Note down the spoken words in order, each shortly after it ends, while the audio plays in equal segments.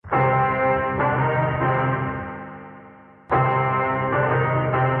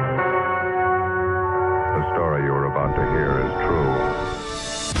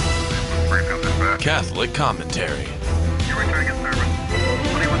Catholic commentary.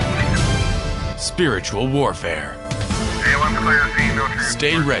 Spiritual warfare.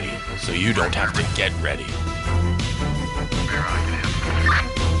 Stay ready so you don't have to get ready.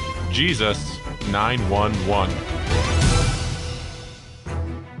 Jesus 911.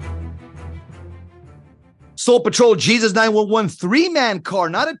 Soul Patrol, Jesus 911, three-man car,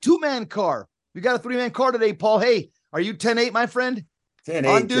 not a two-man car. We got a three-man car today, Paul. Hey, are you 10-8, my friend?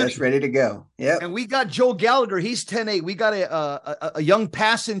 10-8, just ready to go. Yep. And we got Joe Gallagher. He's 10-8. We got a young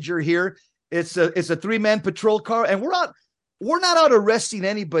passenger here. It's a three-man patrol car, and we're not out arresting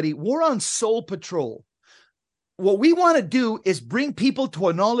anybody. We're on Soul Patrol. What we want to do is bring people to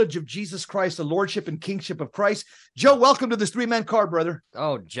a knowledge of Jesus Christ, the lordship and kingship of Christ. Joe, welcome to this three-man car, brother.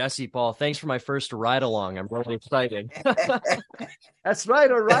 Oh, Jesse, Paul, thanks for my first ride-along. I'm really excited. That's right,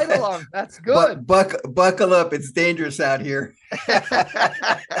 a ride-along. That's good. Buckle up. It's dangerous out here.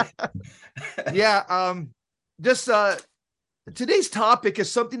 Yeah, today's topic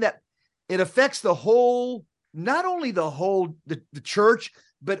is something that it affects the whole, not only the church,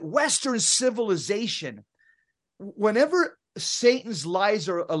 but Western civilization. Whenever Satan's lies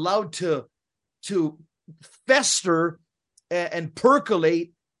are allowed to fester and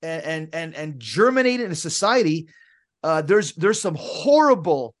percolate and germinate in a society, there's some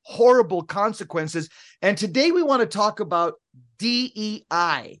horrible consequences. And today we want to talk about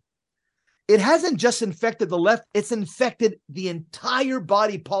DEI. It hasn't just infected the left, it's infected the entire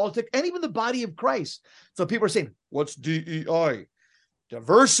body politic and even the body of Christ. So people are saying, what's DEI?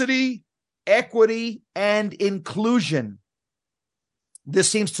 Diversity, equity, and inclusion. This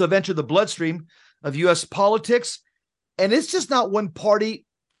seems to have entered the bloodstream of U.S. politics, and it's just not one party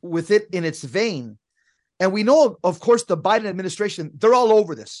with it in its vein. And we know, of course, the Biden administration, they're all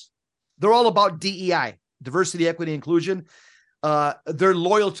over this. They're all about DEI, diversity, equity, inclusion. They're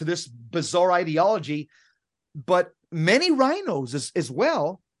loyal to this bizarre ideology, but many rhinos as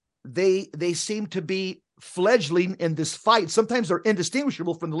well, they seem to be fledgling in this fight. Sometimes they're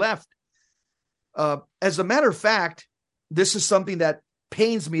indistinguishable from the left. As a matter of fact, this is something that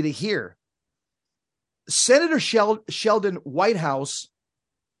pains me to hear. Senator Sheldon Whitehouse,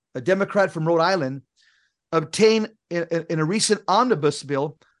 a Democrat from Rhode Island, obtained in a recent omnibus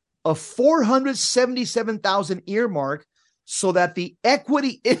bill a $477,000 earmark so that the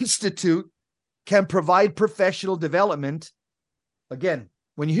Equity Institute can provide professional development. Again,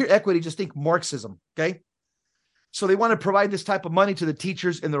 when you hear equity, just think Marxism, okay? So they want to provide this type of money to the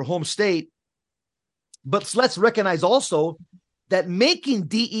teachers in their home state. But let's recognize also that making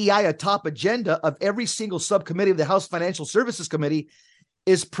DEI a top agenda of every single subcommittee of the House Financial Services Committee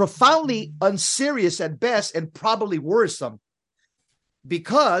is profoundly unserious at best and probably worrisome.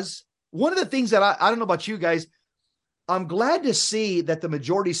 Because one of the things that I don't know about you guys, I'm glad to see that the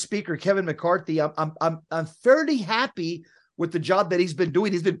majority speaker, Kevin McCarthy, I'm fairly happy with the job that he's been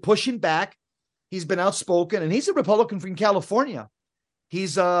doing. He's been pushing back. He's been outspoken, and he's a Republican from California.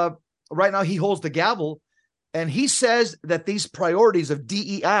 He's right now he holds the gavel, and he says that these priorities of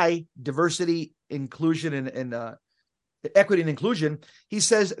DEI, diversity, inclusion, and equity and inclusion, he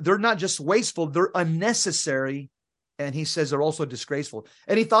says they're not just wasteful, they're unnecessary, and he says they're also disgraceful.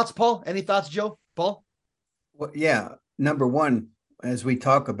 Any thoughts, Paul? Any thoughts, Joe? Paul? Well, yeah. Number one, as we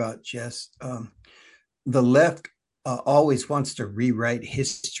talk about, Jess, the left always wants to rewrite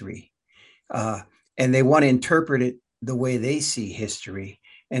history, and they want to interpret it the way they see history.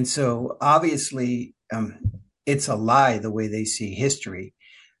 And so obviously it's a lie the way they see history.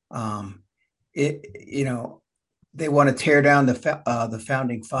 They want to tear down the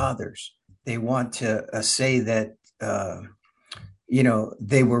founding fathers. They want to say that,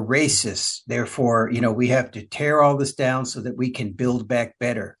 they were racist. Therefore, we have to tear all this down so that we can build back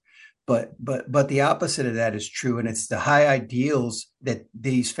better. But the opposite of that is true. And it's the high ideals that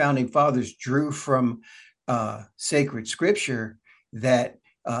these founding fathers drew from sacred scripture that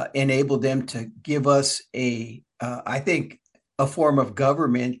enabled them to give us I think, a form of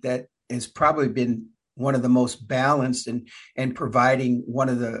government that has probably been one of the most balanced and providing one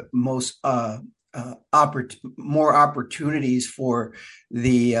of the most more opportunities for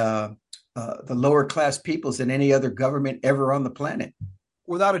the lower class peoples than any other government ever on the planet.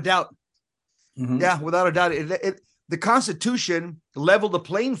 Without a doubt. Mm-hmm. Yeah, without a doubt. The Constitution leveled the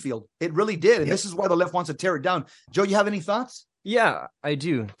playing field. It really did. And This is why the left wants to tear it down. Joe, you have any thoughts? Yeah, I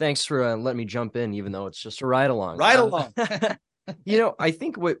do. Thanks for letting me jump in, even though it's just a ride-along. Ride-along. I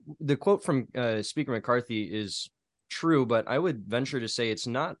think what the quote from Speaker McCarthy is true, but I would venture to say it's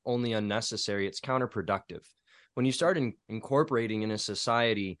not only unnecessary, it's counterproductive. When you start incorporating in a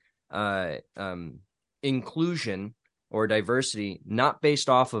society inclusion or diversity, not based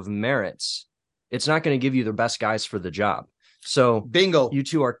off of merits, it's not going to give you the best guys for the job. So Bingo. You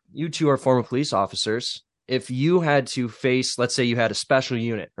two are former police officers. If you had to face, let's say you had a special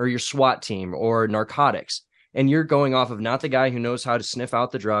unit or your SWAT team or narcotics, and you're going off of not the guy who knows how to sniff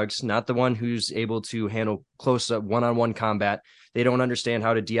out the drugs, not the one who's able to handle close up one-on-one combat. They don't understand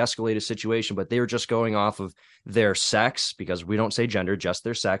how to de-escalate a situation, but they're just going off of their sex, because we don't say gender, just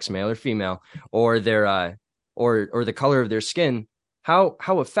their sex, male or female, or their or the color of their skin. How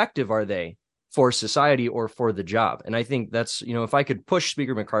effective are they for society or for the job? And I think that's, if I could push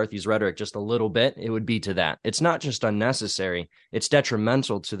Speaker McCarthy's rhetoric just a little bit, it would be to that. It's not just unnecessary, it's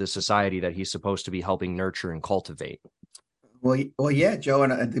detrimental to the society that he's supposed to be helping nurture and cultivate. Well, yeah, Joe,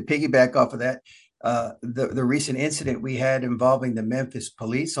 and to piggyback off of that, the recent incident we had involving the Memphis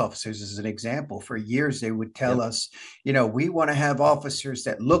police officers is an example. For years, they would tell us, we want to have officers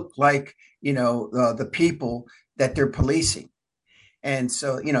that look like, the people that they're policing. And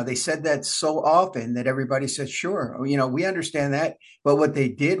so, they said that so often that everybody said, sure, we understand that. But what they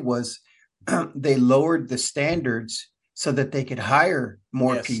did was they lowered the standards so that they could hire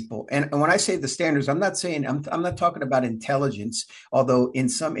more people. And when I say the standards, I'm not saying I'm not talking about intelligence, although in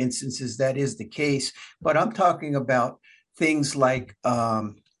some instances that is the case. But I'm talking about things like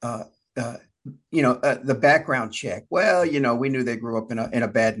the background check. Well, we knew they grew up in a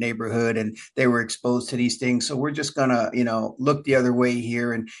bad neighborhood and they were exposed to these things. So we're just gonna, look the other way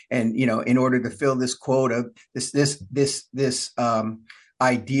here and in order to fill this quota, this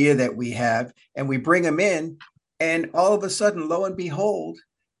idea that we have, and we bring them in, and all of a sudden, lo and behold,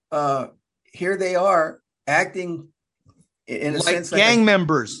 here they are acting in a like sense gang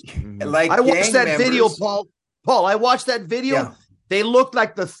members. Like I watched that members. video, Paul. I watched that video. Yeah. They look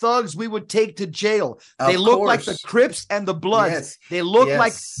like the thugs we would take to jail. They Of look course. like the Crips and the Bloods. Yes. They look Yes.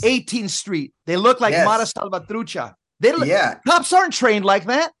 like 18th Street. They look like Yes. Mara Salvatrucha. They look, Yeah. Cops aren't trained like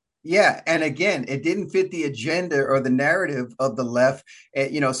that. Yeah. And again, it didn't fit the agenda or the narrative of the left.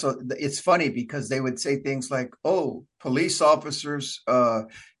 So it's funny because they would say things like, oh, police officers, they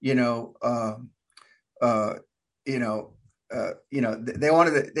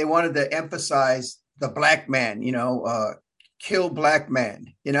wanted to emphasize the black man, kill black man,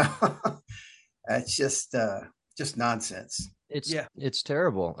 It's just nonsense. It's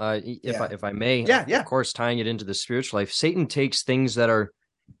terrible. If I may, Yeah. of course, tying it into the spiritual life, Satan takes things that are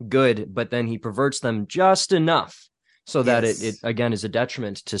good, but then he perverts them just enough so that it again is a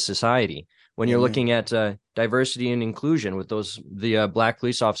detriment to society. When you're looking at diversity and inclusion with the black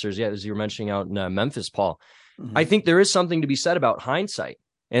police officers, as you were mentioning out in Memphis, Paul, I think there is something to be said about hindsight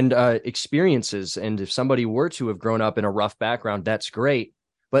and experiences. And if somebody were to have grown up in a rough background, that's great,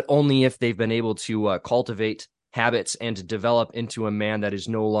 but only if they've been able to cultivate habits and develop into a man that is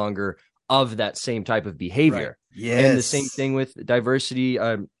no longer of that same type of behavior. Right. Yes. And the same thing with diversity,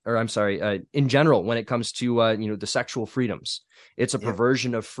 in general, when it comes to, the sexual freedoms, it's a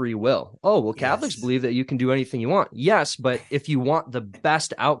perversion of free will. Oh, well, Catholics believe that you can do anything you want. Yes. But if you want the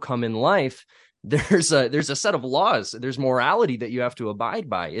best outcome in life, there's a set of laws, there's morality that you have to abide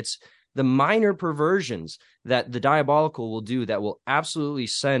by. It's the minor perversions that the diabolical will do that will absolutely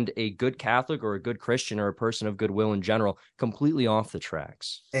send a good Catholic or a good Christian or a person of goodwill in general completely off the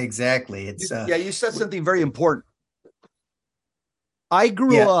tracks. Exactly. It's you said something very important. I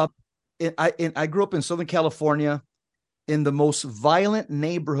grew up in Southern California, in the most violent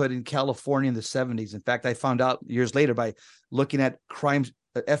neighborhood in California in the 70s. In fact, I found out years later by looking at crimes,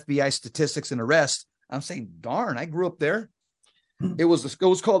 FBI statistics and arrests. I'm saying, darn, I grew up there. It was a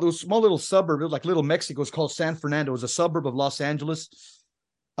small little suburb. It was like Little Mexico. It was called San Fernando. It was a suburb of Los Angeles.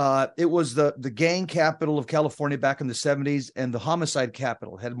 It was the gang capital of California back in the 70s and the homicide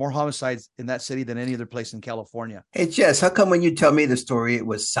capital. It had more homicides in that city than any other place in California. Hey, Jess, how come when you tell me the story, it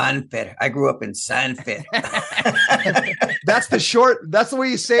was Sanfer? I grew up in Sanfer. That's the way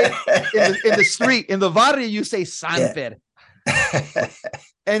you say it in the street. In the barrio, you say Sanfer. Yeah.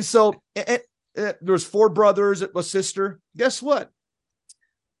 And so there was 4 brothers, a sister. Guess what?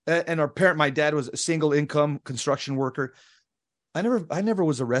 And my dad was a single income construction worker. I never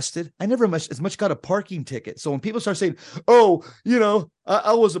was arrested. I never as much got a parking ticket. So when people start saying, "Oh,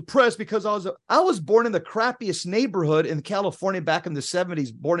 I was oppressed because I was born in the crappiest neighborhood in California back in the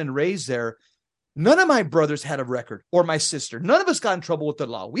 70s, born and raised there. None of my brothers had a record, or my sister. None of us got in trouble with the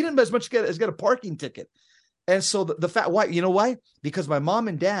law. We didn't as much get a parking ticket." And so the fact, why? You know why? Because my mom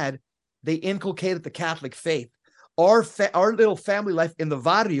and dad, they inculcated the Catholic faith. Our little family life in the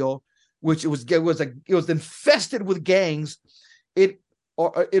barrio, which it was infested with gangs. It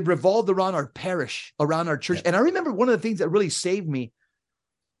revolved around our parish, around our church. Yeah. And I remember one of the things that really saved me.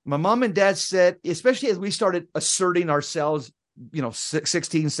 My mom and dad said, especially as we started asserting ourselves,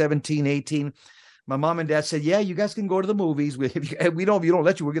 16, 17, 18, my mom and dad said, yeah, you guys can go to the movies. If you don't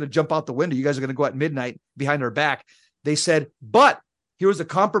let you, we're going to jump out the window. You guys are going to go at midnight behind our back. They said, but here was a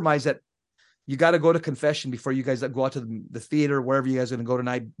compromise that you got to go to confession before you guys go out to the theater, wherever you guys are going to go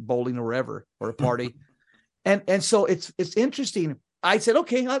tonight, bowling or wherever, or a party. And so it's interesting. I said,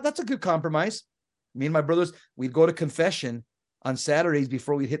 okay, that's a good compromise. Me and my brothers, we'd go to confession on Saturdays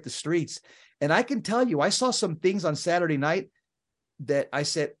before we'd hit the streets. And I can tell you, I saw some things on Saturday night that I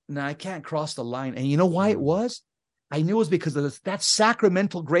said, no, I can't cross the line. And you know why it was? I knew it was because of that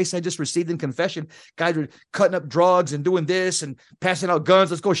sacramental grace I just received in confession. Guys were cutting up drugs and doing this and passing out guns.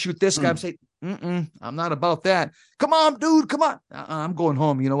 Let's go shoot this guy. I'm saying, I'm not about that. Come on, dude, come on. I'm going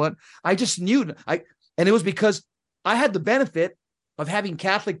home. You know what? I just knew. And it was because I had the benefit of having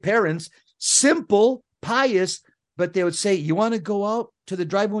Catholic parents, simple, pious, but they would say, you want to go out to the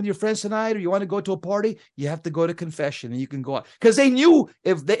drive-in with your friends tonight, or you want to go to a party? You have to go to confession and you can go out. Because they knew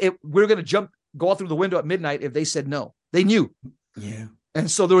if we were going to go out through the window at midnight if they said no. They knew. Yeah.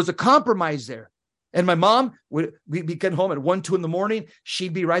 And so there was a compromise there. And my mom, we'd get home at 1, 2 in the morning.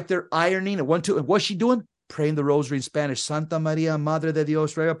 She'd be right there ironing at 1, 2. And what's she doing? Praying the rosary in Spanish. Santa Maria, Madre de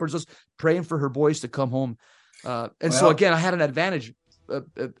Dios, ruega por nosotros, praying for her boys to come home. So again, I had an advantage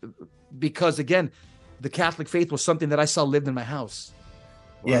because, again, the Catholic faith was something that I saw lived in my house.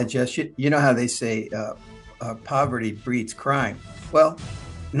 Yeah, Jess, you know how they say poverty breeds crime. Well,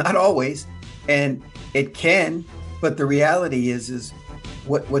 not always, and it can, but the reality is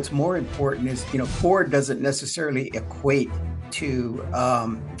what's more important is, poor doesn't necessarily equate to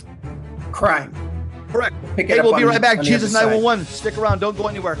crime. Correct. Hey, we'll be right back. Jesus 911. Stick around. Don't go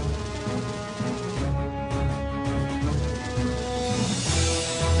anywhere.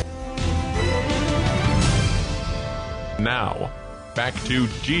 Now, back to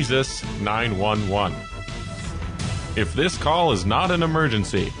Jesus 911. If this call is not an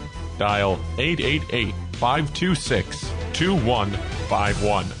emergency, dial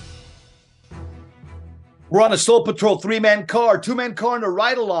 888-526-2151. We're on a Soul Patrol 3-man car, 2-man car, and a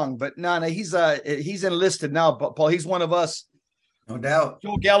ride-along. But no, he's enlisted now, Paul. He's one of us. No doubt.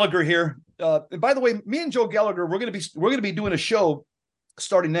 Joe Gallagher here. And by the way, me and Joe Gallagher, we're going to be doing a show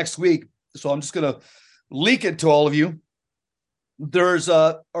starting next week. So I'm just going to leak it to all of you. There's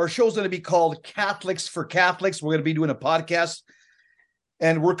our show's going to be called Catholics for Catholics. We're going to be doing a podcast,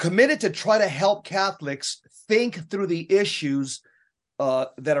 and we're committed to try to help Catholics think through the issues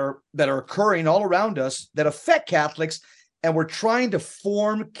that are occurring all around us that affect Catholics, and we're trying to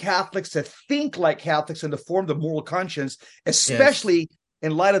form Catholics to think like Catholics and to form the moral conscience, especially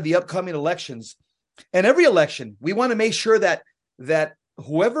in light of the upcoming elections. And every election, we want to make sure that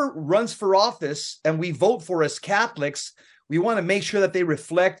whoever runs for office and we vote for as Catholics, we want to make sure that they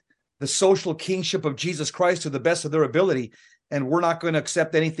reflect the social kingship of Jesus Christ to the best of their ability, and we're not going to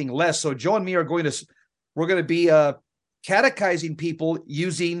accept anything less. So Joe and me are going to be catechizing people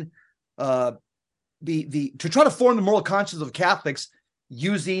using to try to form the moral conscience of Catholics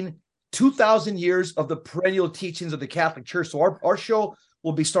using 2,000 years of the perennial teachings of the Catholic Church. So our show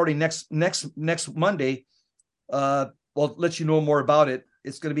will be starting next Monday. I'll let you know more about it.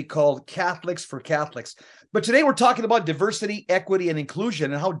 It's going to be called Catholics for Catholics. But today we're talking about diversity, equity, and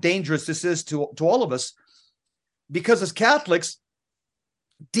inclusion and how dangerous this is to all of us. Because as Catholics,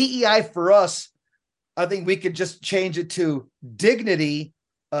 DEI for us, I think we could just change it to dignity,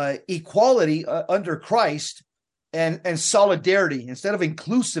 equality under Christ, and solidarity. Instead of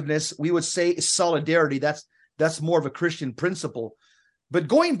inclusiveness, we would say solidarity. That's more of a Christian principle. But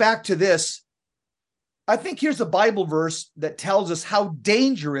going back to this, I think here's a Bible verse that tells us how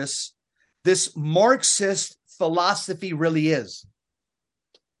dangerous this Marxist philosophy really is.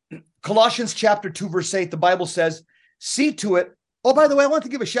 Colossians chapter 2, verse 8, the Bible says, see to it. Oh, by the way, I want to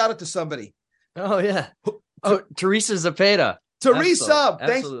give a shout out to somebody. Oh, yeah. Oh, Teresa Zapata. Teresa,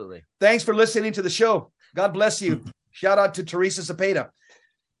 absolutely. Thanks for listening to the show. God bless you. Shout out to Teresa Zapata.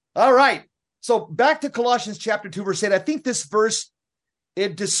 All right. So back to Colossians chapter 2, verse 8. I think this verse,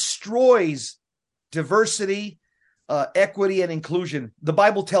 it destroys diversity, equity, and inclusion. The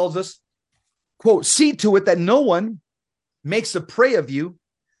Bible tells us, quote, see to it that no one makes a prey of you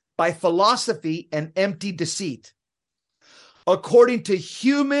by philosophy and empty deceit, according to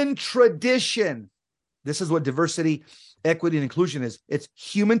human tradition. This is what diversity, equity, and inclusion is. It's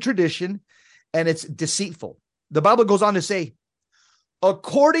human tradition, and it's deceitful. The Bible goes on to say,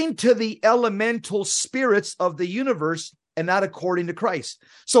 according to the elemental spirits of the universe, and not according to Christ.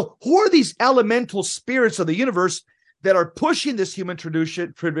 So who are these elemental spirits of the universe that are pushing this human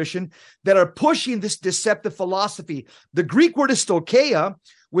tradition, that are pushing this deceptive philosophy? The Greek word is stoicheia,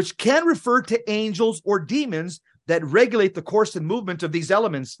 which can refer to angels or demons that regulate the course and movement of these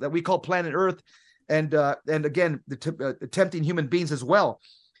elements that we call planet Earth and again, tempting human beings as well.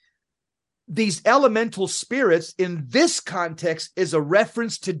 These elemental spirits in this context is a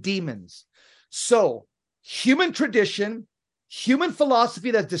reference to demons. So human tradition, human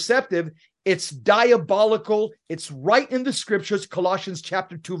philosophy that's deceptive, it's diabolical. It's right in the scriptures, Colossians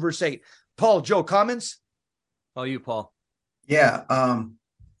chapter 2, verse 8. Paul, Joe, comments? Oh, you, Paul. Yeah,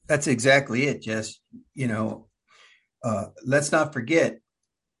 that's exactly it, Jess. Let's not forget,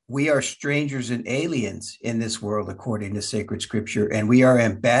 we are strangers and aliens in this world, according to sacred scripture, and we are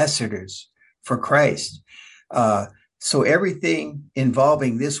ambassadors for Christ. So everything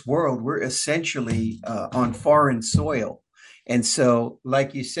involving this world, we're essentially on foreign soil. And so,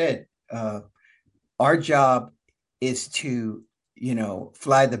 like you said, our job is to,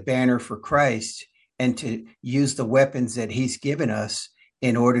 fly the banner for Christ and to use the weapons that he's given us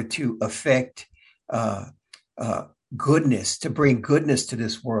in order to affect goodness, to bring goodness to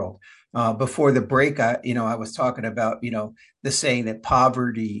this world. Before the break, I was talking about, the saying that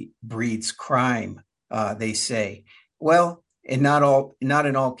poverty breeds crime, they say. Well, and not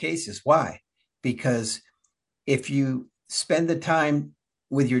in all cases. Why? Because if you spend the time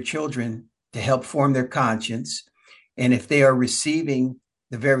with your children to help form their conscience, and if they are receiving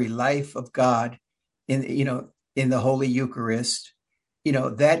the very life of God in the Holy Eucharist,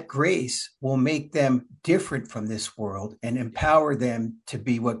 that grace will make them different from this world and empower them to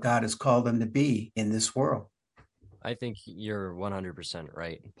be what God has called them to be in this world. I think you're 100%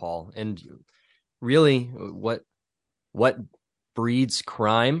 right, Paul. And really, what breeds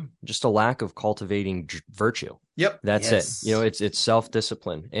crime? Just a lack of cultivating virtue. Yep. That's it. It's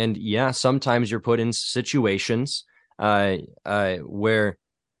self-discipline. And yeah, sometimes you're put in situations where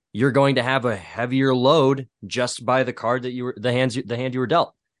you're going to have a heavier load just by the card that the hand you were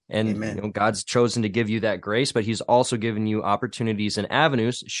dealt. And God's chosen to give you that grace, but he's also given you opportunities and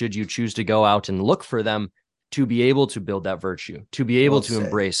avenues, should you choose to go out and look for them, to be able to build that virtue, to be able to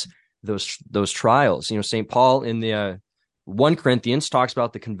embrace those trials. St. Paul in the 1 Corinthians talks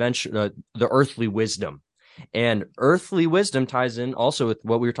about the convention, the earthly wisdom, and earthly wisdom ties in also with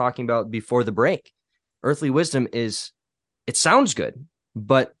what we were talking about before the break. Earthly wisdom it sounds good,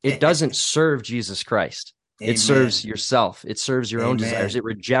 but it doesn't serve Jesus Christ. Amen. It serves yourself. It serves your own desires. It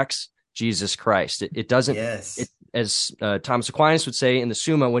rejects Jesus Christ. It doesn't, as Thomas Aquinas would say in the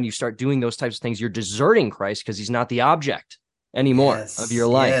Summa, when you start doing those types of things, you're deserting Christ because he's not the object anymore of your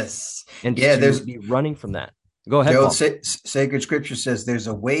life. Yes. And there's be running from that. Go ahead, Joe, Paul. Sacred scripture says there's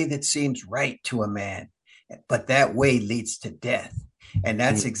a way that seems right to a man, but that way leads to death. And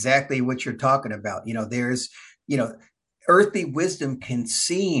that's exactly what you're talking about. There's, earthly wisdom can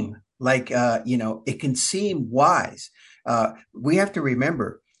seem like, it can seem wise. We have to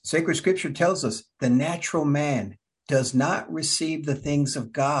remember, sacred scripture tells us the natural man does not receive the things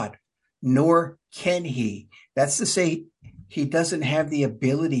of God, nor can he. That's to say, he doesn't have the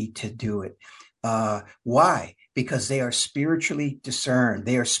ability to do it. Why? Because they are spiritually discerned.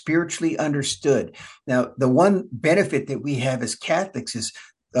 They are spiritually understood. Now, the one benefit that we have as Catholics is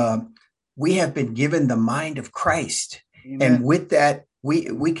we have been given the mind of Christ. Amen. And with that, we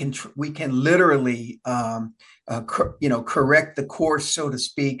can literally correct the course, so to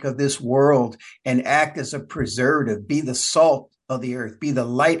speak, of this world and act as a preservative, be the salt of the earth, be the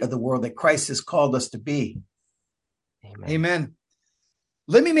light of the world that Christ has called us to be. Amen.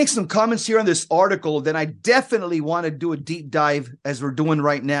 Let me make some comments here on this article. Then I definitely want to do a deep dive as we're doing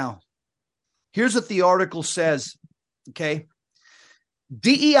right now. Here's what the article says. Okay.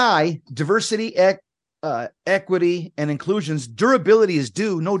 DEI, diversity, equity, and inclusion's durability is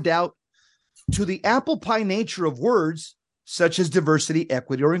due, no doubt, to the apple pie nature of words such as diversity,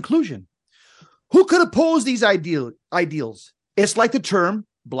 equity, or inclusion. Who could oppose these ideals? It's like the term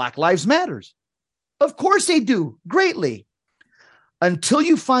Black Lives Matters. Of course they do, greatly. Until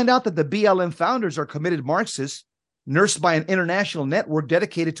you find out that the BLM founders are committed Marxists, nursed by an international network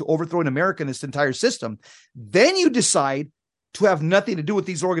dedicated to overthrowing America and its entire system, then you decide to have nothing to do with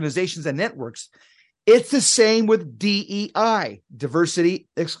these organizations and networks. It's the same with DEI, diversity,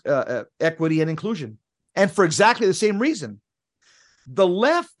 equity, and inclusion. And for exactly the same reason. The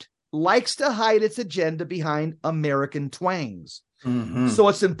left likes to hide its agenda behind American twangs. Mm-hmm. So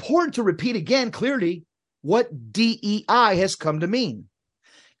it's important to repeat again clearly what DEI has come to mean.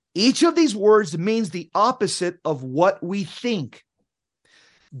 Each of these words means the opposite of what we think.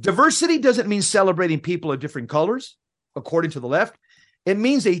 Diversity doesn't mean celebrating people of different colors, according to the left. It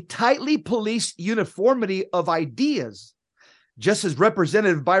means a tightly policed uniformity of ideas, just as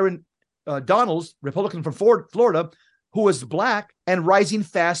Representative Byron Donalds, Republican from Florida, who was black and rising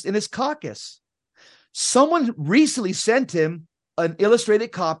fast in his caucus. Someone recently sent him an illustrated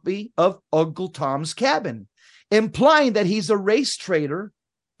copy of Uncle Tom's Cabin, implying that he's a race traitor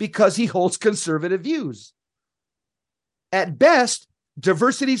because he holds conservative views. At best,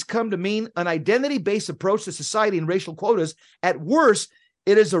 diversities come to mean an identity-based approach to society and racial quotas. At worst,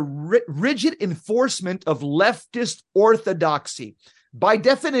 it is a rigid enforcement of leftist orthodoxy. By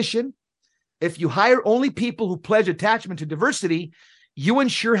definition, if you hire only people who pledge attachment to diversity, you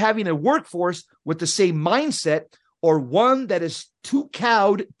ensure having a workforce with the same mindset or one that is too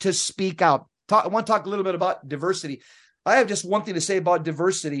cowed to speak out. I want to talk a little bit about diversity. I have just one thing to say about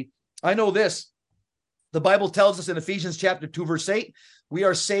diversity. I know this. The Bible tells us in Ephesians chapter 2, verse 8, we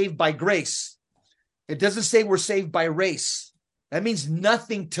are saved by grace. It doesn't say we're saved by race. That means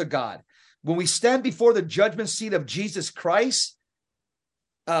nothing to God. When we stand before the judgment seat of Jesus Christ,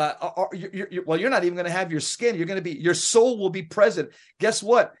 you're not even going to have your skin. Your soul will be present. Guess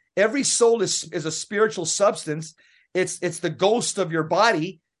what? Every soul is a spiritual substance. It's the ghost of your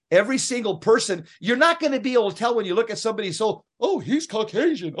body. Every single person, you're not going to be able to tell when you look at somebody's soul, oh, he's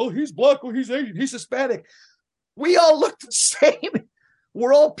Caucasian, oh, he's Black, oh, he's Asian, he's Hispanic. We all look the same.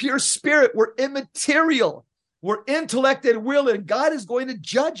 We're all pure spirit. We're immaterial. We're intellect and will, and God is going to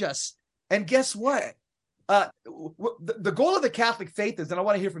judge us. And guess what? The goal of the Catholic faith is, and I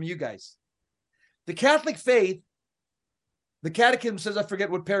want to hear from you guys, the Catholic faith, the Catechism says, I forget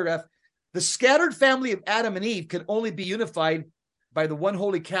what paragraph, the scattered family of Adam and Eve can only be unified by the one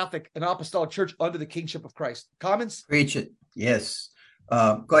holy Catholic and Apostolic Church under the kingship of Christ. Comments? Preach it. Yes.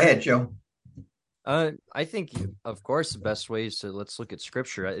 Go ahead, Joe. I think, of course, the best way is to let's look at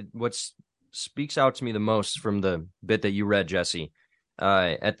Scripture. What speaks out to me the most from the bit that you read, Jesse,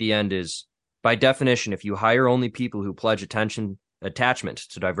 at the end is, by definition, if you hire only people who pledge attachment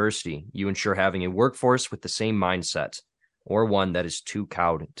to diversity, you ensure having a workforce with the same mindset or one that is too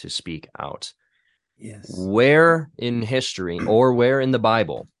cowed to speak out. Yes. Where in history or where in the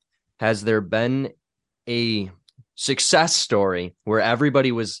Bible has there been a success story where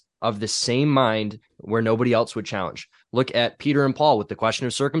everybody was of the same mind, where nobody else would challenge? Look at Peter and Paul with the question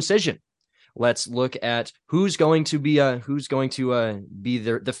of circumcision. Let's look at who's going to be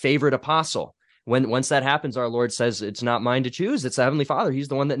the favorite apostle. Once that happens, our Lord says it's not mine to choose. It's the Heavenly Father. He's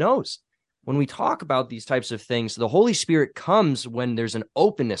the one that knows. When we talk about these types of things, the Holy Spirit comes when there's an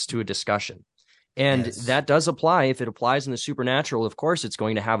openness to a discussion. And that does apply. If it applies in the supernatural, of course, it's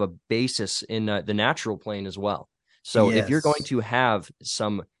going to have a basis in the natural plane as well. So if you're going to have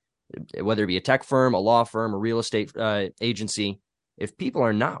some, whether it be a tech firm, a law firm, a real estate agency, if people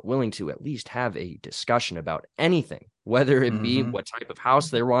are not willing to at least have a discussion about anything, whether it be what type of house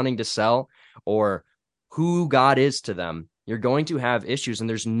they're wanting to sell or who God is to them, you're going to have issues, and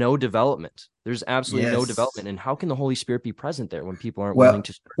there's no development. There's absolutely no development. And how can the Holy Spirit be present there when people aren't willing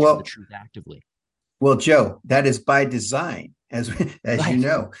to search for the truth actively? Well, Joe, that is by design, as you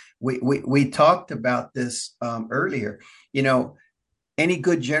know. We talked about this earlier. You know, any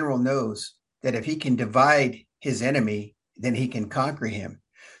good general knows that if he can divide his enemy, then he can conquer him.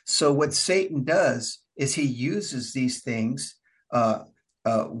 So what Satan does is he uses these things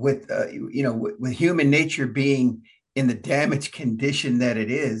with human nature being in the damaged condition that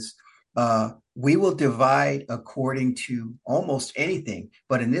it is. We will divide according to almost anything.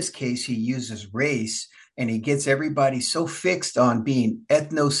 But in this case, he uses race, and he gets everybody so fixed on being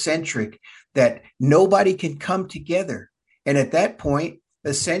ethnocentric that nobody can come together. And at that point,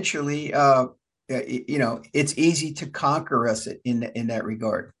 essentially, it's easy to conquer us in that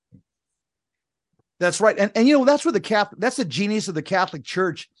regard. That's right. And that's where that's the genius of the Catholic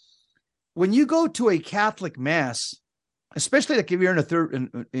Church. When you go to a Catholic Mass, especially like if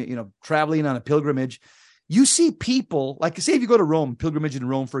you're traveling on a pilgrimage, you see people, like say if you go to Rome, pilgrimage in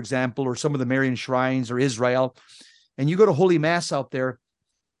Rome, for example, or some of the Marian shrines or Israel, and you go to Holy Mass out there,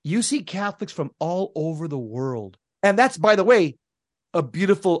 you see Catholics from all over the world. And that's, by the way,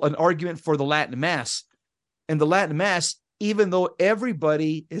 an argument for the Latin Mass. And the Latin Mass, even though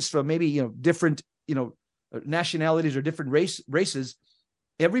everybody is from maybe, different, nationalities or different races,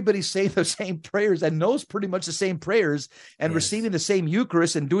 everybody's saying the same prayers and knows pretty much the same prayers and receiving the same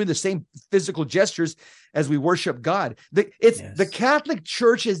Eucharist and doing the same physical gestures as we worship God. The Catholic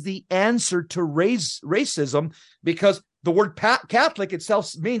Church is the answer to racism, because the word Catholic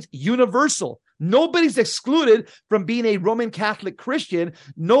itself means universal. Nobody's excluded from being a Roman Catholic Christian.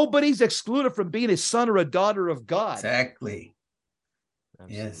 Nobody's excluded from being a son or a daughter of God. Exactly.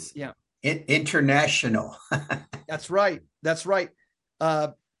 Absolutely. Yes. Yeah. International. That's right. That's right.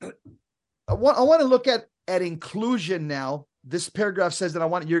 I want to look at inclusion now. This paragraph says that I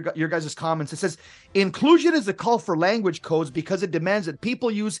want your guys' comments. It says, inclusion is a call for language codes because it demands that people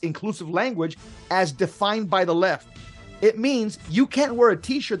use inclusive language as defined by the left. It means you can't wear a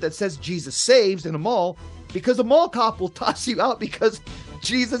t-shirt that says Jesus saves in a mall because a mall cop will toss you out because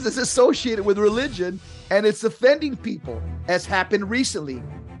Jesus is associated with religion and it's offending people, as happened recently.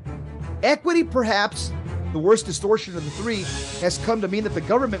 Equity, perhaps the worst distortion of the three, has come to mean that the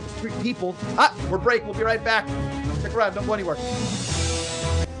government will treat people. We're break. We'll be right back. Stick around. Don't go anywhere.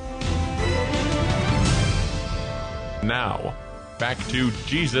 Now, back to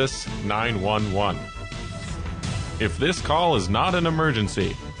Jesus 911. If this call is not an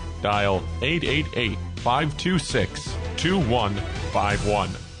emergency, dial 888-526-2151.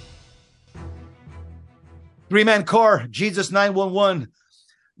 Three-man car, Jesus 911.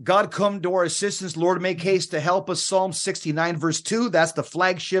 God come to our assistance. Lord, make haste to help us. Psalm 69, verse 2. That's the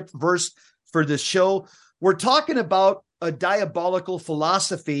flagship verse for this show. We're talking about a diabolical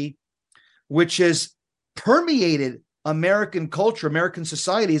philosophy which has permeated American culture, American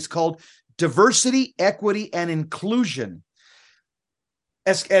society. It's called diversity, equity, and inclusion.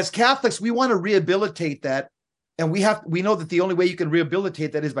 As Catholics, we want to rehabilitate that. And we know that the only way you can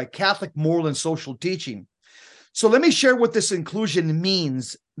rehabilitate that is by Catholic moral and social teaching. So let me share what this inclusion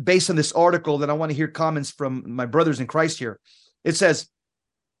means based on this article. That I want to hear comments from my brothers in Christ here. It says,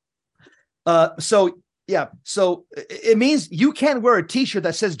 so it means you can't wear a t-shirt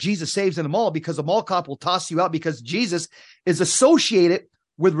that says Jesus saves in the mall because a mall cop will toss you out because Jesus is associated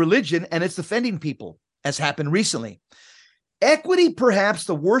with religion and it's offending people, as happened recently. Equity, perhaps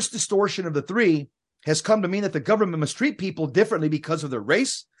the worst distortion of the three, has come to mean that the government must treat people differently because of their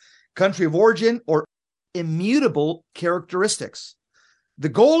race, country of origin, or immutable characteristics. The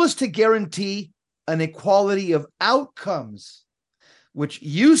goal is to guarantee an equality of outcomes, which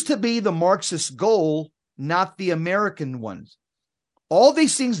used to be the Marxist goal, not the American ones. All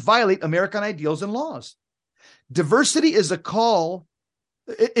these things violate American ideals and laws. Diversity is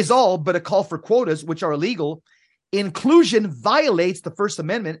all but a call for quotas, which are illegal. Inclusion violates the First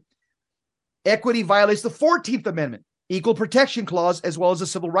Amendment. Equity violates the 14th Amendment, Equal Protection Clause, as well as the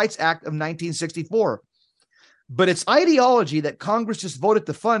Civil Rights Act of 1964. But its ideology that Congress just voted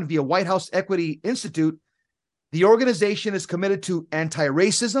to fund via White House Equity Institute, the organization is committed to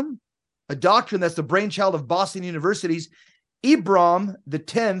anti-racism, a doctrine that's the brainchild of Boston University's Ibram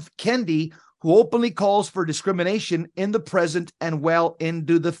X. Kendi, who openly calls for discrimination in the present and well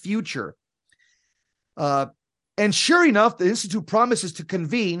into the future. And sure enough, the Institute promises to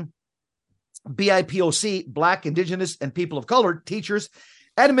convene BIPOC, Black, Indigenous, and People of Color teachers,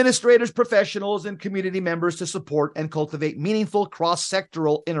 administrators, professionals, and community members to support and cultivate meaningful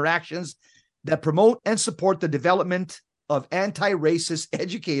cross-sectoral interactions that promote and support the development of anti-racist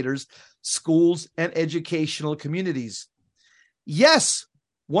educators, schools, and educational communities. Yes,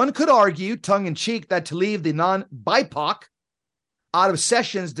 one could argue, tongue-in-cheek, that to leave the non-BIPOC out of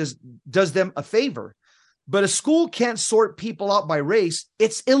sessions does them a favor. But a school can't sort people out by race.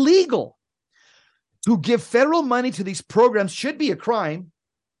 It's illegal. To give federal money to these programs should be a crime,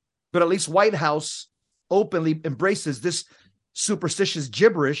 but at least White House openly embraces this superstitious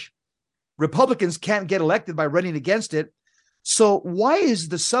gibberish. Republicans can't get elected by running against it. So why is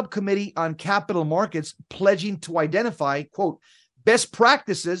the subcommittee on capital markets pledging to identify, quote, best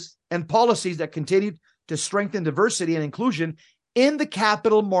practices and policies that continue to strengthen diversity and inclusion in the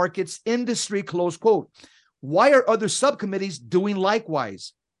capital markets industry, close quote? Why are other subcommittees doing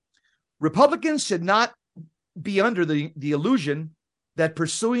likewise? Republicans should not be under the illusion that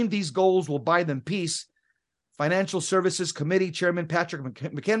pursuing these goals will buy them peace. Financial Services Committee Chairman Patrick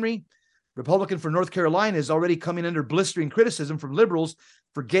McHenry, Republican for North Carolina, is already coming under blistering criticism from liberals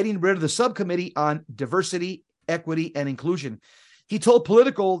for getting rid of the subcommittee on diversity, equity, and inclusion. He told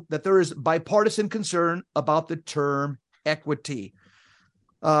Politico that there is bipartisan concern about the term equity.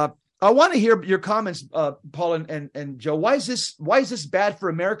 I want to hear your comments, Paul and Joe. Why is this bad for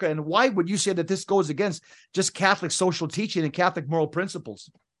America, and why would you say that this goes against just Catholic social teaching and Catholic moral principles?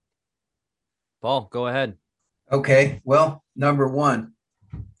 Paul, go ahead. Okay. Well, number one,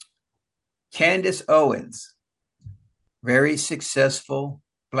 Candace Owens, very successful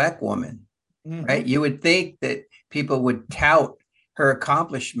Black woman, right? You would think that people would tout her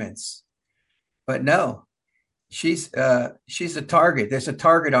accomplishments, but no. She's a target. There's a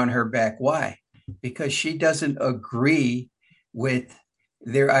target on her back. Why? Because she doesn't agree with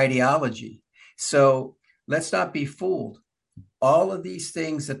their ideology. So let's not be fooled. All of these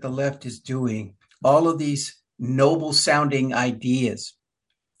things that the left is doing, all of these noble sounding ideas,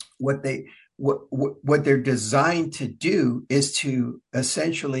 what they're designed to do is to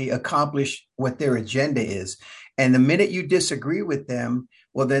essentially accomplish what their agenda is. And the minute you disagree with them,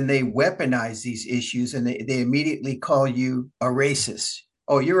 well, then they weaponize these issues and they immediately call you a racist.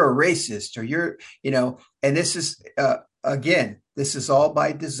 Oh, you're a racist, or and this is again, this is all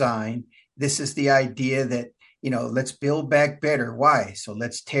by design. This is the idea that, let's build back better. Why? So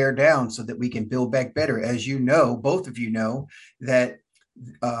let's tear down so that we can build back better. As you know, both of you know that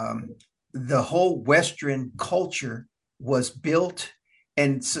the whole Western culture was built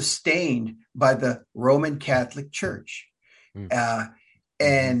and sustained by the Roman Catholic Church.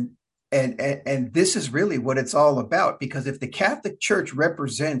 And this is really what it's all about, because if the Catholic Church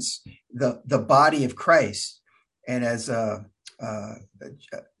represents the body of Christ, and as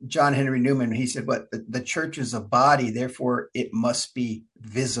John Henry Newman, he said, "What the church is a body, therefore it must be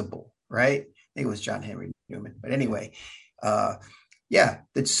visible." Right? I think it was John Henry Newman, but anyway,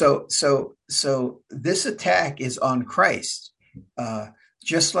 So this attack is on Christ,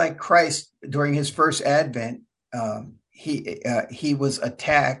 just like Christ during his first advent. He was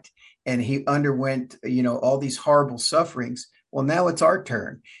attacked and he underwent, all these horrible sufferings. Well, now it's our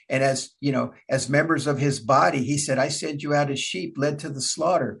turn. And as members of his body, he said, "I send you out as sheep led to the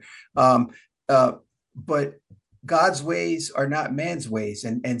slaughter." But God's ways are not man's ways.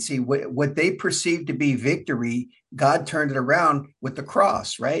 And see what they perceive to be victory, God turned it around with the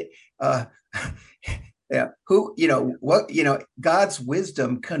cross, right? God's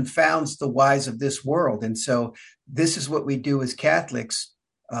wisdom confounds the wise of this world. And so this is what we do as Catholics.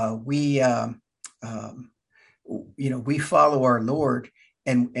 We follow our Lord,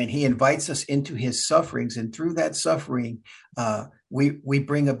 and he invites us into his sufferings. And through that suffering, we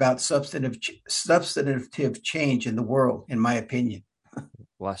bring about substantive change in the world, in my opinion.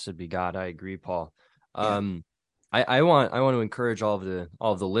 Blessed be God. I agree, Paul. I want to encourage all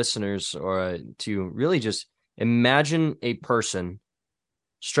of the listeners to really just imagine a person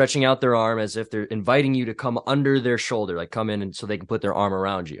stretching out their arm as if they're inviting you to come under their shoulder, like come in and so they can put their arm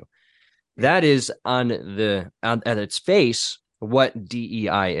around you. That is at its face what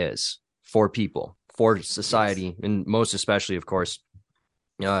DEI is for people, for society, and most especially, of course,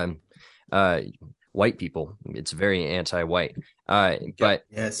 white people. It's very anti-white. But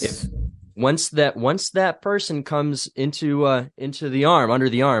yes. Once that person comes into the arm, under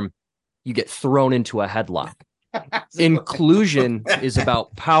the arm, you get thrown into a headlock. Inclusion is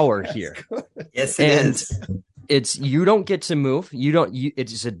about power here. Yes, it is. It's you don't get to move.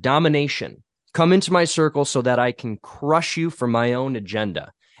 It's a domination. Come into my circle so that I can crush you for my own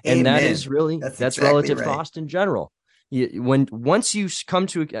agenda. And Amen. that is really that's exactly relative right. Cost in general. Once you come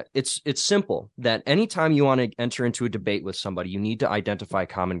to it's simple that anytime you want to enter into a debate with somebody, you need to identify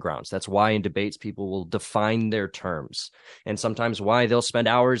common grounds. That's why in debates people will define their terms, and sometimes why they'll spend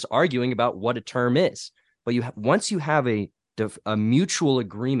hours arguing about what a term is. But once you have a mutual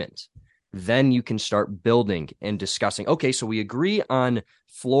agreement, then you can start building and discussing. Okay, so we agree on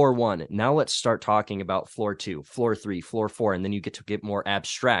floor 1. Now let's start talking about floor 2, floor 3, floor 4, and then you get to get more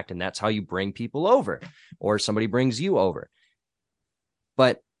abstract, and that's how you bring people over, or somebody brings you over.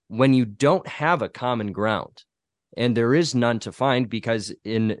 But when you don't have a common ground, and there is none to find, because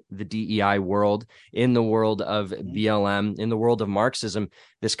in the DEI world, in the world of BLM, in the world of Marxism,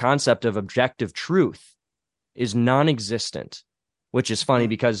 this concept of objective truth is non-existent. Which is funny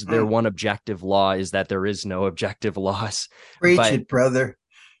because their one objective law is that there is no objective laws. Preach it, brother.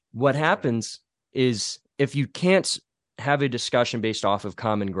 What happens is if you can't have a discussion based off of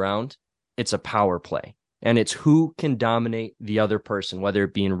common ground, it's a power play. And it's who can dominate the other person, whether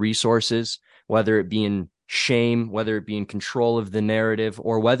it be in resources, whether it be in shame, whether it be in control of the narrative,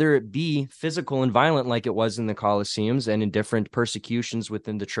 or whether it be physical and violent like it was in the Colosseums and in different persecutions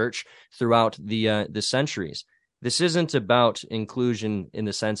within the church throughout the centuries. This isn't about inclusion in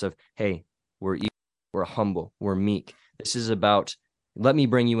the sense of, hey, we're humble, we're meek. This is about, let me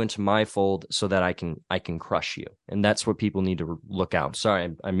bring you into my fold so that I can crush you. And that's what people need to look out. Sorry,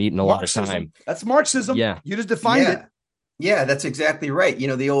 I'm eating a lot of time. That's Marxism. Yeah. You just defined it. Yeah, that's exactly right.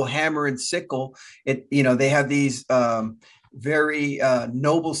 The old hammer and sickle, they have these very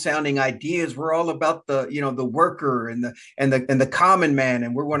noble sounding ideas. We're all about the worker and the common man,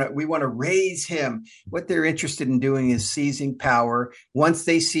 and we want to raise him. What they're interested in doing is seizing power. Once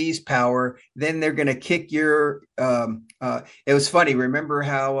they seize power, then they're going to kick your it was funny. Remember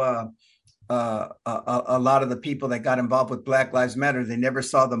how a lot of the people that got involved with Black Lives Matter, they never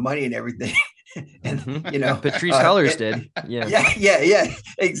saw the money and everything. And Patrice Cullors did. Yeah,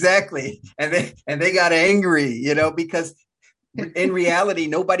 exactly. And they got angry, because in reality,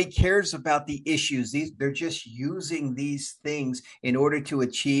 nobody cares about the issues. They're just using these things in order to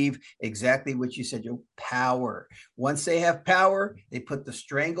achieve exactly what you said, power. Once they have power, they put the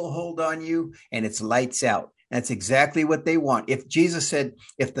stranglehold on you and it's lights out. That's exactly what they want. If Jesus said,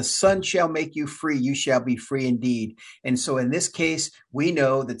 if the Son shall make you free, you shall be free indeed. And so in this case, we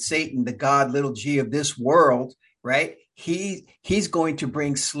know that Satan, the God, little g of this world, right? he's going to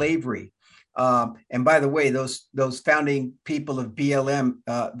bring slavery. And by the way, those founding people of BLM,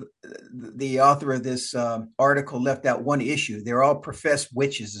 the author of this article left out one issue. They're all professed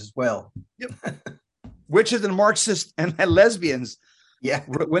witches as well. Yep. Witches and Marxists and lesbians. Yeah.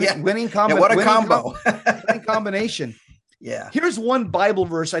 Winning combo. What a combo. Winning combination. Yeah. Here's one Bible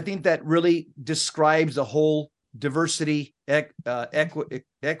verse I think that really describes the whole diversity,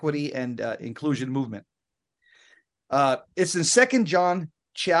 equity, and inclusion movement. It's in 2 John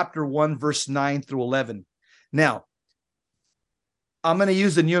chapter 1, verse 9 through 11. Now, I'm going to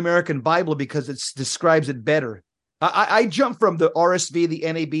use the New American Bible because it describes it better. I jump from the RSV,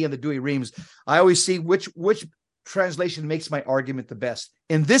 the NAB, and the Dewey Reams. I always see which translation makes my argument the best.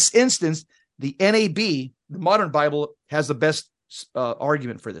 In this instance, the NAB, the Modern Bible, has the best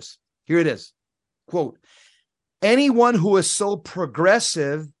argument for this. Here it is. Quote, anyone who is so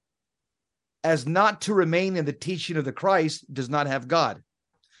progressive as not to remain in the teaching of the Christ does not have God.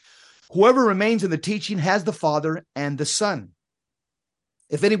 Whoever remains in the teaching has the Father and the Son.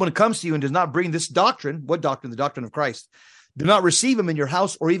 If anyone comes to you and does not bring this doctrine, what doctrine? The doctrine of Christ. Do not receive him in your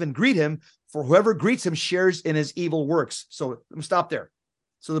house or even greet him, for whoever greets him shares in his evil works. So let me stop there.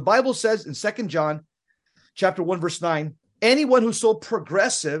 So the Bible says in 2 John chapter 1, verse 9, anyone who's so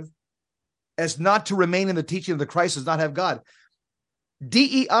progressive as not to remain in the teaching of the Christ does not have God.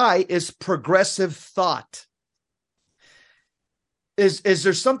 DEI is progressive thought. Is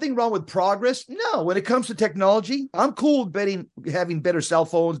there something wrong with progress? No. When it comes to technology, I'm cool having better cell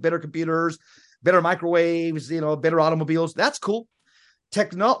phones, better computers, better microwaves, better automobiles. That's cool.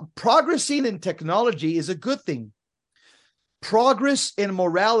 Progressing in technology is a good thing. Progress in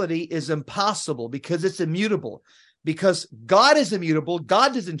morality is impossible because it's immutable. Because God is immutable,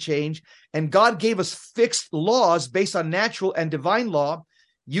 God doesn't change, and God gave us fixed laws based on natural and divine law.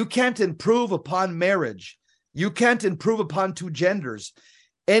 You can't improve upon marriage. You can't improve upon two genders.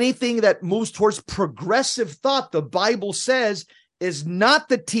 Anything that moves towards progressive thought, the Bible says, is not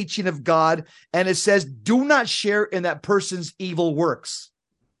the teaching of God, and it says, do not share in that person's evil works.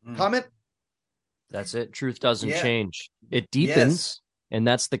 Comment? That's it. Truth doesn't change. It deepens. And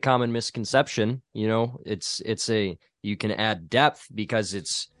that's the common misconception. It's you can add depth because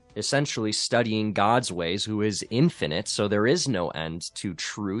it's essentially studying God's ways, who is infinite. So there is no end to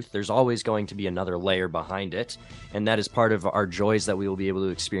truth. There's always going to be another layer behind it. And that is part of our joys that we will be able to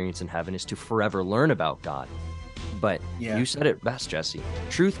experience in heaven, is to forever learn about God. But you said it best, Jesse.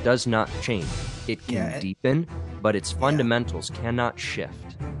 Truth does not change. It can deepen, but its fundamentals cannot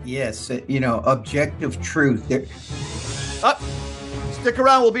shift. Yes. Objective truth. Stick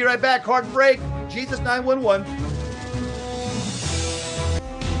around. We'll be right back. Hard break. Jesus 911.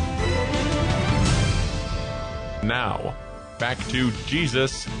 Now, back to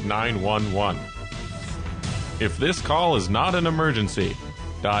Jesus 911. If this call is not an emergency,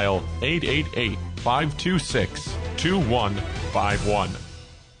 dial 888-526-2151.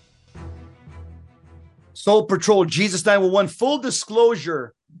 Soul Patrol, Jesus 911. Full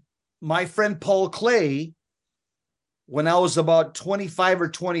disclosure, my friend Paul Clay, when I was about 25 or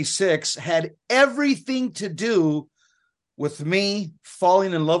 26, had everything to do with me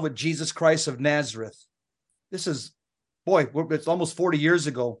falling in love with Jesus Christ of Nazareth. This is, it's almost 40 years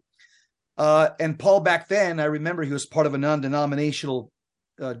ago. And Paul back then, I remember he was part of a non-denominational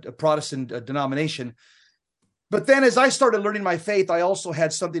Protestant denomination. But then as I started learning my faith, I also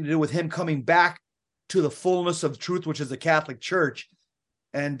had something to do with him coming back to the fullness of truth, which is the Catholic Church.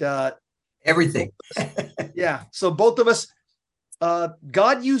 And everything. So both of us,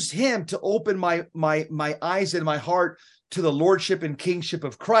 God used him to open my eyes and my heart to the lordship and kingship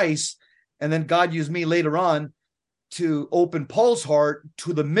of Christ. And then God used me later on to open Paul's heart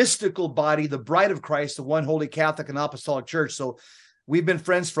to the mystical body, the bride of Christ, the one holy Catholic and Apostolic Church. So we've been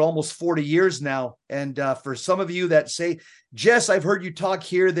friends for almost 40 years now. And for some of you that say, Jess, I've heard you talk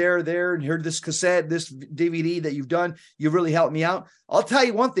here, there, and heard this cassette, this DVD that you've done. You've really helped me out. I'll tell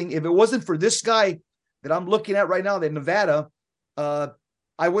you one thing. If it wasn't for this guy that I'm looking at right now in Nevada, I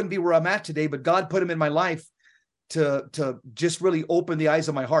wouldn't be where I'm at today, but God put him in my life to just really open the eyes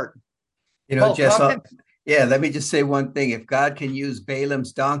of my heart. Jess, let me just say one thing. If God can use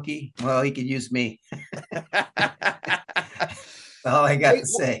Balaam's donkey, well, he can use me. All I got to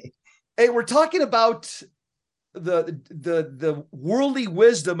say. Hey, we're talking about the worldly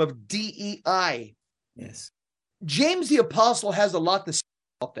wisdom of DEI. Yes. James the Apostle has a lot to say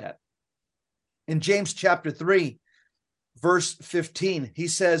about that. In James chapter 3, verse 15, he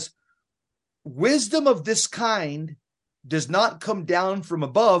says, wisdom of this kind does not come down from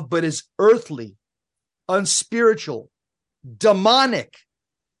above, but is earthly, unspiritual, demonic.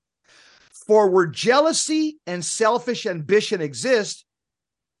 For where jealousy and selfish ambition exist,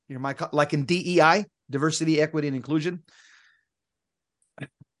 like in DEI, diversity, equity, and inclusion,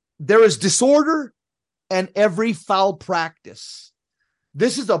 there is disorder and every foul practice.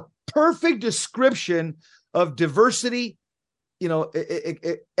 This is a perfect description of diversity,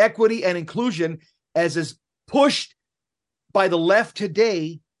 equity and inclusion as is pushed by the left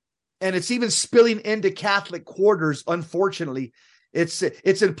today. And it's even spilling into Catholic quarters, unfortunately. It's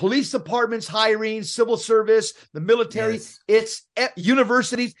in police departments, hiring, civil service, the military, Yes. It's at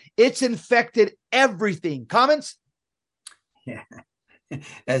universities. It's infected everything. Comments? Yeah.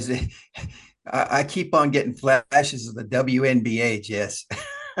 I keep on getting flashes of the WNBA, Jess.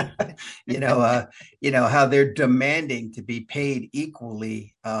 How they're demanding to be paid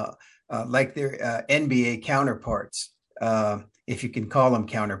equally, like their NBA counterparts, if you can call them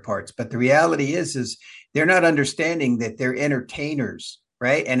counterparts. But the reality is they're not understanding that they're entertainers,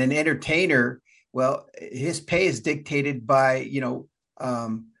 right? And an entertainer, well, his pay is dictated by,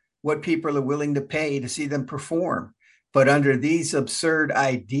 what people are willing to pay to see them perform. But under these absurd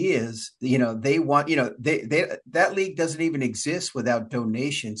ideas, they want, that league doesn't even exist without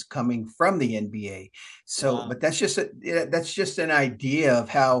donations coming from the NBA. So, Wow. but that's just an idea of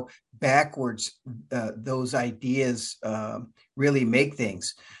how backwards those ideas really make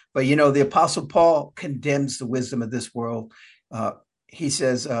things. But the Apostle Paul condemns the wisdom of this world. He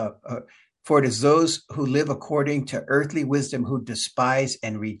says, "For it is those who live according to earthly wisdom who despise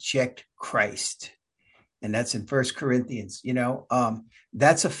and reject Christ." And that's in 1 Corinthians.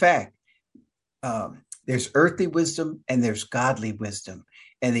 That's a fact. There's earthly wisdom and there's godly wisdom.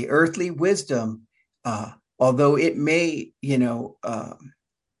 And the earthly wisdom, although it may,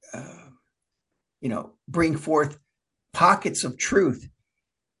 bring forth pockets of truth,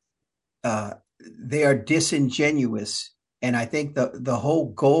 they are disingenuous. And I think the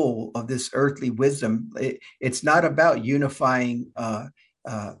whole goal of this earthly wisdom, it's not about unifying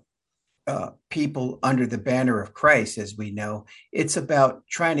people under the banner of Christ, as we know. It's about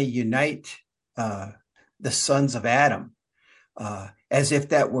trying to unite the sons of Adam, as if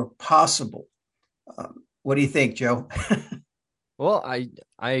that were possible. What do you think, Joe? Well,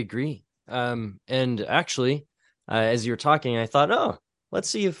 I agree. And actually, as you were talking, I thought, let's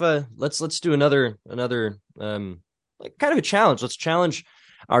see if let's do another like kind of a challenge. Let's challenge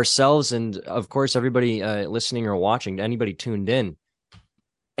ourselves, and of course, everybody listening or watching, anybody tuned in.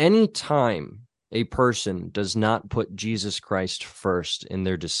 Anytime a person does not put Jesus Christ first in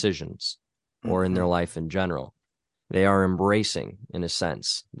their decisions or in their life in general, they are embracing, in a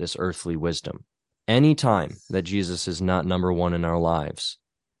sense, this earthly wisdom. Anytime that Jesus is not number one in our lives,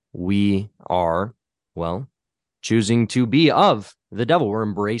 we are, choosing to be of the devil. We're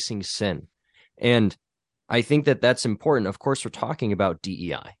embracing sin. And I think that that's important. Of course, we're talking about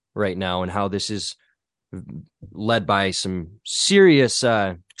DEI right now and how this is led by some serious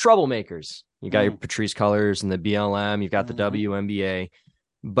troublemakers. You got your Patrisse Cullors and the BLM, you've got the WNBA,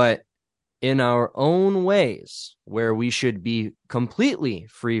 but in our own ways, where we should be completely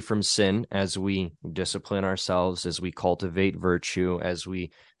free from sin as we discipline ourselves, as we cultivate virtue, as we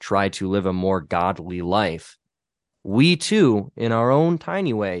try to live a more godly life, we too, in our own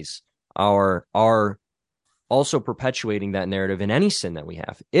tiny ways, are also perpetuating that narrative in any sin that we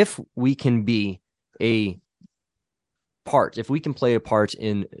have. If we can be if we can play a part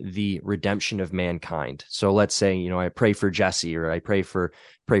in the redemption of mankind. So let's say, I pray for Jesse, or I pray for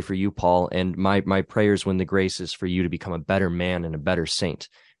you, Paul, and my prayers win the graces for you to become a better man and a better saint.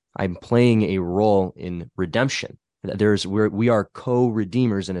 I'm playing a role in redemption. We are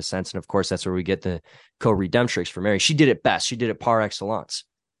co-redeemers in a sense. And of course, that's where we get the co-redemptrix for Mary. She did it best. She did it par excellence.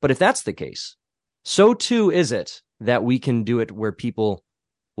 But if that's the case, so too is it that we can do it where people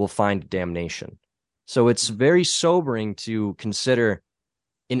will find damnation. So it's very sobering to consider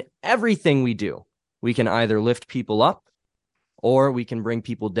in everything we do, we can either lift people up or we can bring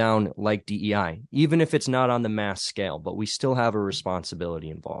people down like DEI, even if it's not on the mass scale, but we still have a responsibility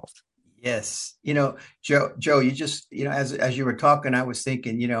involved. Yes. Joe, you just, as you were talking, I was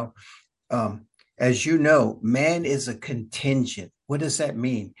thinking, as you know, man is a contingent. What does that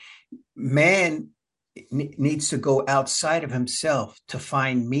mean? Man needs to go outside of himself to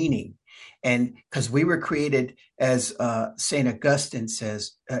find meaning. And because we were created, as St. Augustine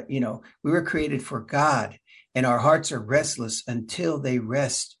says, we were created for God, and our hearts are restless until they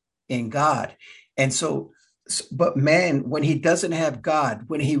rest in God. And so, but man, when he doesn't have God,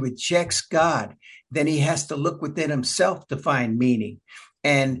 when he rejects God, then he has to look within himself to find meaning.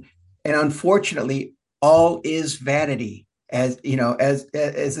 And unfortunately, all is vanity. As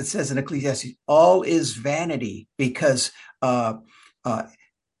it says in Ecclesiastes, all is vanity, because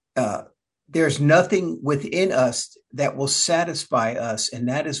there's nothing within us that will satisfy us. And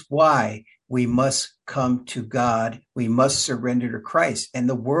that is why we must come to God. We must surrender to Christ. And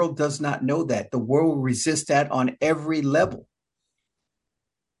the world does not know that. The world will resist that on every level.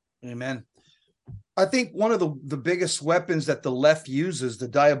 Amen. I think one of the biggest weapons that the left uses, the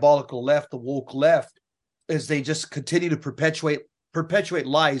diabolical left, the woke left, is they just continue to perpetuate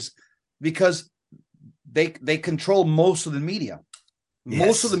lies, because they control most of the media. Yes.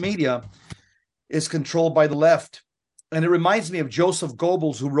 Most of the media is controlled by the left. And it reminds me of Joseph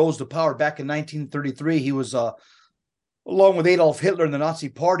Goebbels, who rose to power back in 1933. He was along with Adolf Hitler in the Nazi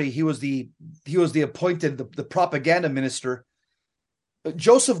Party. He was the appointed the propaganda minister.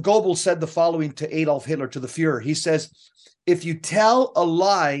 Joseph Goebbels said the following to Adolf Hitler, to the Fuhrer. He says, if you tell a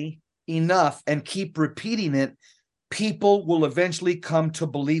lie enough and keep repeating it, people will eventually come to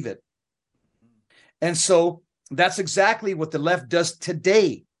believe it. And so that's exactly what the left does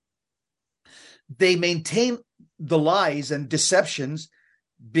today. They maintain the lies and deceptions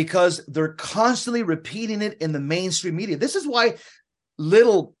because they're constantly repeating it in the mainstream media. This is why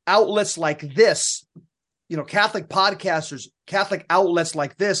little outlets like this, Catholic podcasters, Catholic outlets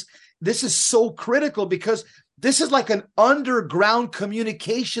like this is so critical, because this is like an underground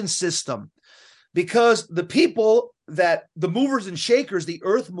communication system. Because the people that the movers and shakers, the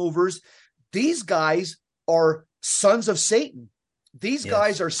earth movers, these guys are sons of Satan. These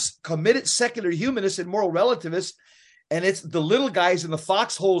guys are committed secular humanists and moral relativists. And it's the little guys in the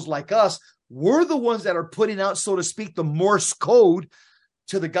foxholes like us. We're the ones that are putting out, so to speak, the Morse code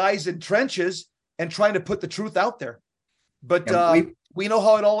to the guys in trenches and trying to put the truth out there. But we know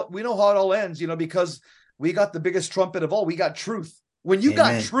how it all ends, because we got the biggest trumpet of all. We got truth. When you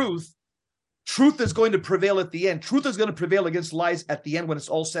got truth is going to prevail at the end. Truth is going to prevail against lies at the end when it's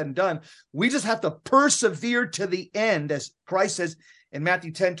all said and done. We just have to persevere to the end, as Christ says in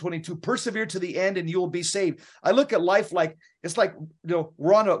Matthew 10:22. Persevere to the end, and you will be saved. I look at life like it's like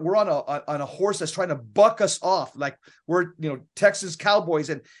we're on a horse that's trying to buck us off, like we're Texas cowboys,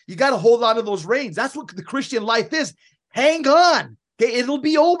 and you got to hold on to those reins. That's what the Christian life is. Hang on, okay? It'll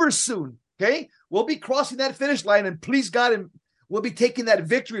be over soon. Okay, we'll be crossing that finish line, and please God, and we'll be taking that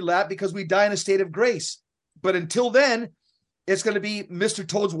victory lap because we die in a state of grace. But until then, it's going to be Mr.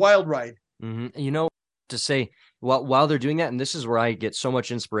 Toad's wild ride. Mm-hmm. To say, while they're doing that, and this is where I get so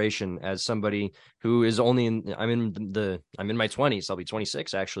much inspiration as somebody who is only I'm in my 20s. I'll be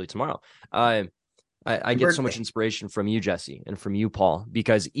 26 actually tomorrow. I get so much inspiration from you, Jesse, and from you, Paul,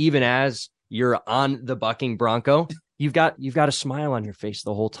 because even as you're on the bucking bronco, you've got a smile on your face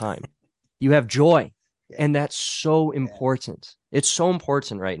the whole time. You have joy. And that's so important. It's so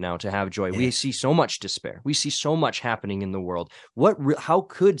important right now to have joy. We see so much despair. We see so much happening in the world. How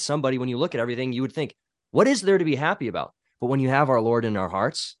could somebody, when you look at everything, you would think, what is there to be happy about? But when you have our Lord in our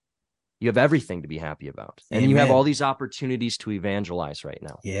hearts, you have everything to be happy about. And you have all these opportunities to evangelize right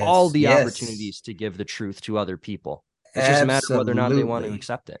now. Yes. All the opportunities to give the truth to other people. It's just a matter of whether or not they want to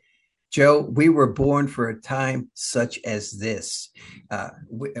accept it. Joe, we were born for a time such as this.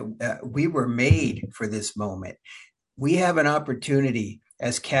 We were made for this moment. We have an opportunity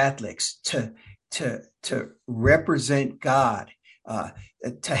as Catholics to represent God,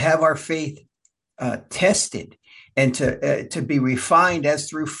 to have our faith tested, and to be refined as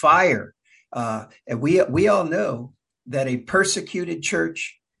through fire. And we all know that a persecuted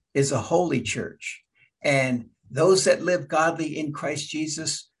church is a holy church, and those that live godly in Christ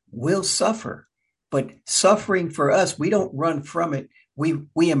Jesus will suffer. But suffering for us, we don't run from it.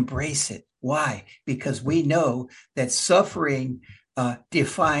 We embrace it. Why? Because we know that suffering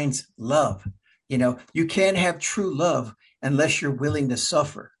defines love. You can't have true love unless you're willing to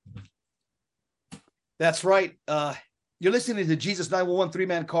suffer. That's right. You're listening to Jesus 911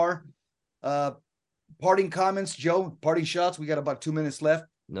 3-Man Car. Parting comments, Joe, parting shots. We got about 2 minutes left.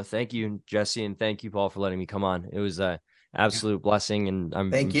 No, thank you, Jesse, and thank you, Paul, for letting me come on. It was absolute blessing, and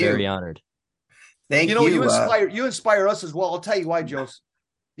I'm very honored. Thank you. You inspire us as well. I'll tell you why, Joe.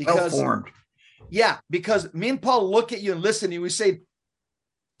 Because me and Paul look at you and listen to you. We say,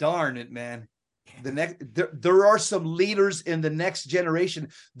 darn it, man. There are some leaders in the next generation.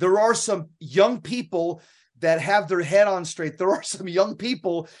 There are some young people that have their head on straight. There are some young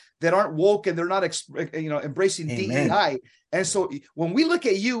people that aren't woke and they're not embracing DEI. And so when we look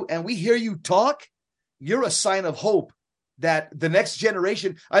at you and we hear you talk, you're a sign of hope that the next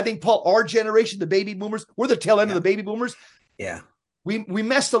generation, I think, Paul, our generation, the baby boomers, we're the tail end of the baby boomers. Yeah. We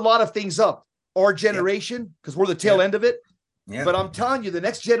messed a lot of things up, our generation, because we're the tail end of it. Yeah. But I'm telling you, the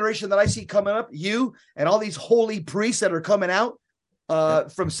next generation that I see coming up, you and all these holy priests that are coming out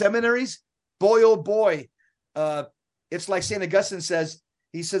from seminaries, boy, oh boy. It's like St. Augustine says,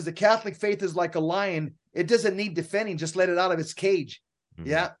 He says the Catholic faith is like a lion. It doesn't need defending. Just let it out of its cage.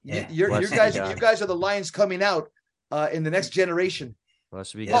 Yeah. You guys are the lions coming out in the next generation.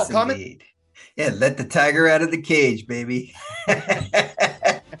 Blessed be Yes, God. comment? indeed. Yeah, let the tiger out of the cage, baby.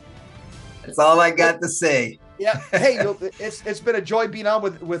 That's all I got to say. Yeah. Hey, it's been a joy being on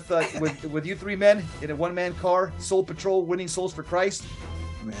with you three men in a one-man car, Soul Patrol, winning souls for Christ.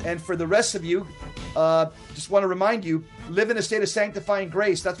 Man. And for the rest of you, just want to remind you, live in a state of sanctifying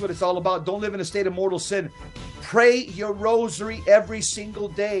grace. That's what it's all about. Don't live in a state of mortal sin. Pray your rosary every single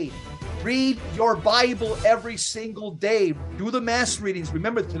day. Read your Bible every single day. Do the mass readings.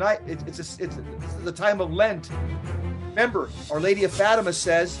 Remember, tonight it's the time of Lent. Remember, Our Lady of Fatima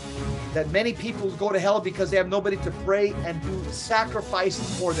says that many people go to hell because they have nobody to pray and do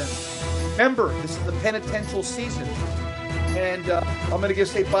sacrifices for them. Remember, this is the penitential season. And I'm going to give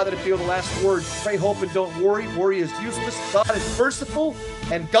St. Father Pio the last word. Pray, hope, and don't worry. Worry is useless. God is merciful,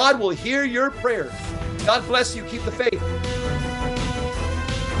 and God will hear your prayer. God bless you. Keep the faith.